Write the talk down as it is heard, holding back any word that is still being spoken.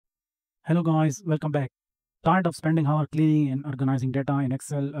Hello guys, welcome back. Tired of spending hours cleaning and organizing data in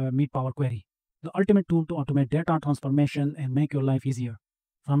Excel? Meet Power Query, the ultimate tool to automate data transformation and make your life easier.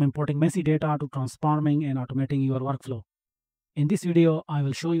 From importing messy data to transforming and automating your workflow. In this video, I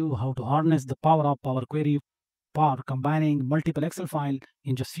will show you how to harness the power of Power Query for combining multiple Excel files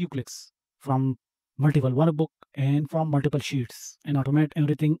in just few clicks from multiple workbook and from multiple sheets and automate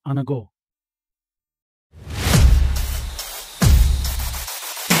everything on a go.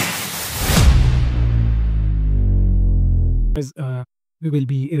 Is we will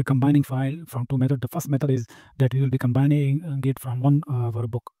be combining file from two methods. The first method is that we will be combining it from one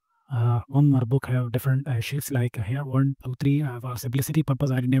workbook. One workbook have different sheets like here 1, 2, 3. For simplicity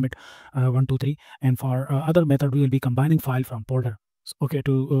purpose, I name it 1, 2, 3. And for other method, we will be combining file from folder. So, okay,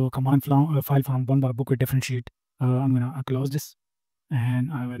 to combine file from one workbook with different sheet, I'm gonna close this,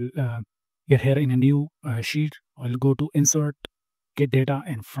 and I will get here in a new sheet. I'll go to insert, get data,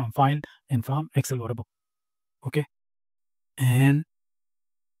 and from file and from Excel workbook. Okay, and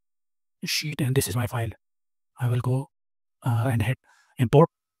sheet, and this is my file. I will go and hit import.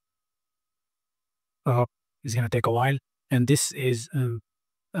 It's gonna take a while, and this is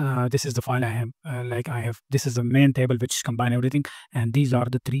the file I have. This is the main table which combine everything, and these are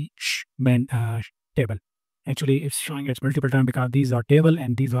the three main table. Actually, it's showing it's multiple time because these are table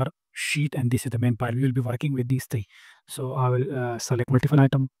and these are sheet, and this is the main file. We will be working with these three. So I will select multiple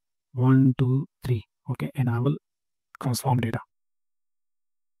item 1, 2, 3. Okay, and I will transform data.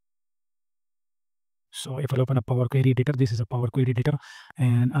 So if I open a Power Query editor, this is a Power Query editor,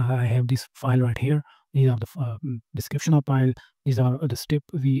 and I have this file right here. These are the description of file. These are the step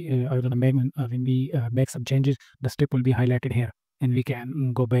we are gonna make when we make some changes. The step will be highlighted here, and we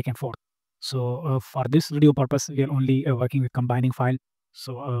can go back and forth. So for this video purpose, we are only working with combining file.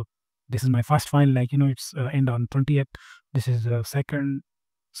 So this is my first file, like it's end on 20th. This is the second,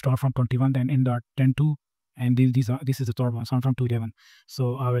 start from 21, then end at 10/2, and this is the third one, start from 2/11.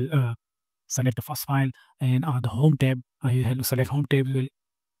 So I will select the first file, and on the home tab, I have to select home tab. We will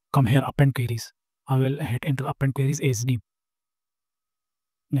come here, append queries. I will hit enter append queries as name,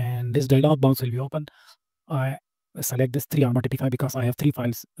 and this dialog box will be open. I select this 3 armor typify because I have 3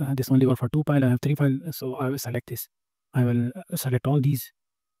 files. This only work for 2 files. I have 3 files, so I will select this. I will select all these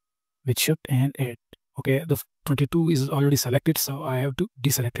with shift and add. Okay, the 22 is already selected, so I have to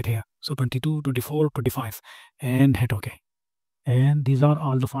deselect it here. So 22, 24, 25, and hit OK. And these are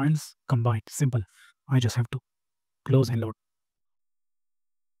all the files combined. Simple. I just have to close and load.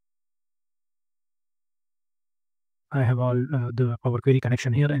 I have all the Power Query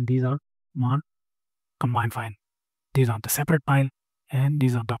connection here, and these are one combined file. These are the separate file, and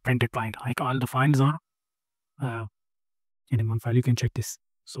these are the appended file. Like all the files are in one file. You can check this.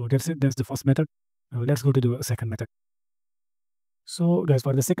 So that's it. That's the first method. Let's go to the second method. So guys,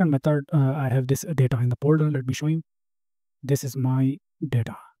 for the second method, I have this data in the folder. Let me show you. This is my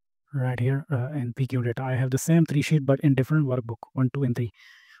data right here in PQ data. I have the same 3 sheet but in different workbook 1, 2, and 3.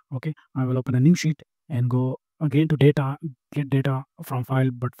 Okay, I will open a new sheet and go again to data, get data from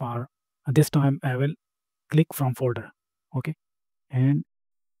file, but for this time I will click from folder. Okay, and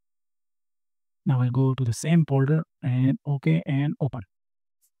now I'll go to the same folder and okay, and open.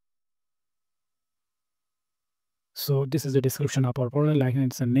 So this is the description of our folder, like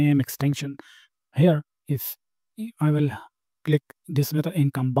it's a name, extension. Here, if I will click this method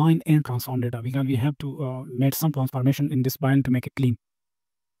in combine and transform data, because we have to make some transformation in this file to make it clean.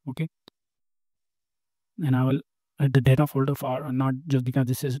 Okay, and I will add the data folder for not just because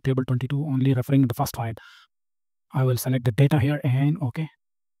this is table 22 only referring to the first file. I will select the data here and okay.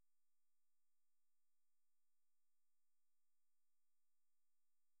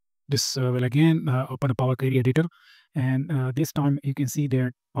 This will again open a Power Query editor, and this time you can see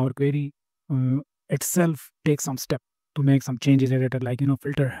that Power Query itself takes some step to make some changes editor, like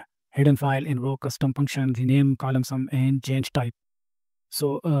filter hidden file, invoke custom function, rename column sum, and change type.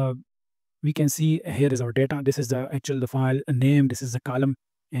 So we can see here is our data. This is the file name. This is the column,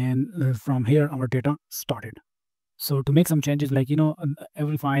 and from here our data started. So to make some changes, like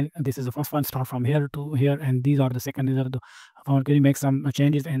every file, this is the first one, start from here to here, and these are the second. These are the Power Query make some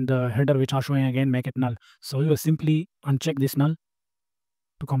changes in the header which are showing again, make it null. So we will simply uncheck this null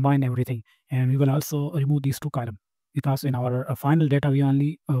to combine everything, and we will also remove these 2 columns because in our final data we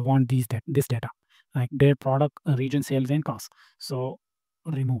only want this data, like their product, region, sales, and cost. So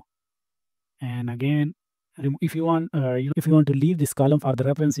remove, and again if you want if you want to leave this column for the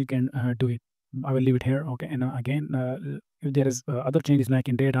reference, you can do it. I will leave it here. Okay, and again if there is other changes like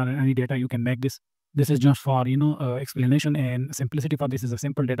in data or any data, you can make this. This is just for explanation and simplicity. For this is a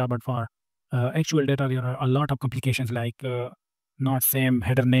simple data, but for actual data there are a lot of complications, like not same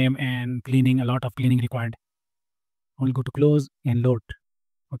header name and cleaning, a lot of cleaning required. I'll go to close and load.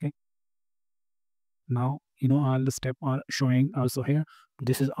 Okay. Now, all the steps are showing also here.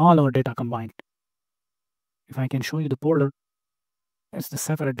 This is all our data combined. If I can show you the folder, it's the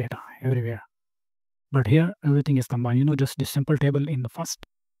separate data everywhere. But here, everything is combined, just this simple table in the first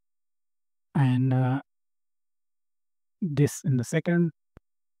and this in the second.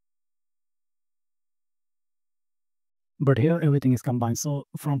 But here everything is combined. So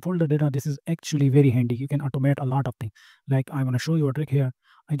from folder data, this is actually very handy. You can automate a lot of things. Like I want to show you a trick here.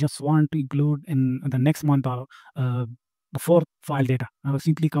 I just want to include in the next month or the fourth file data. I will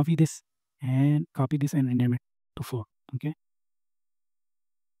simply copy this and rename it to 4. Okay.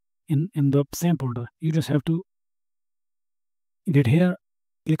 In the same folder, you just have to edit here,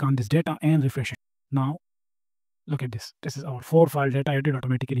 click on this data and refresh it. Now look at this. This is our 4 file data added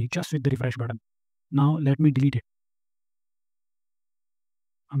automatically just with the refresh button. Now let me delete it.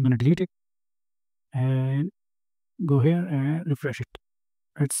 I'm going to delete it and go here and refresh it.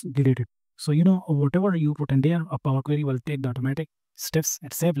 It's deleted. So whatever you put in there, a Power Query will take the automatic steps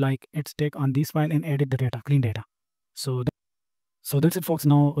and save like it's take on this file and edit the data, clean data. So that's it, folks.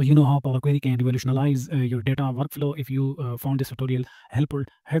 Now you know how Power Query can revolutionize your data workflow. If you found this tutorial helpful,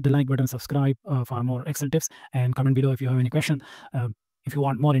 hit the like button, subscribe for more Excel tips, and comment below if you have any question. If you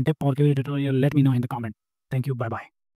want more in-depth Power Query tutorial, let me know in the comment. Thank you. Bye bye.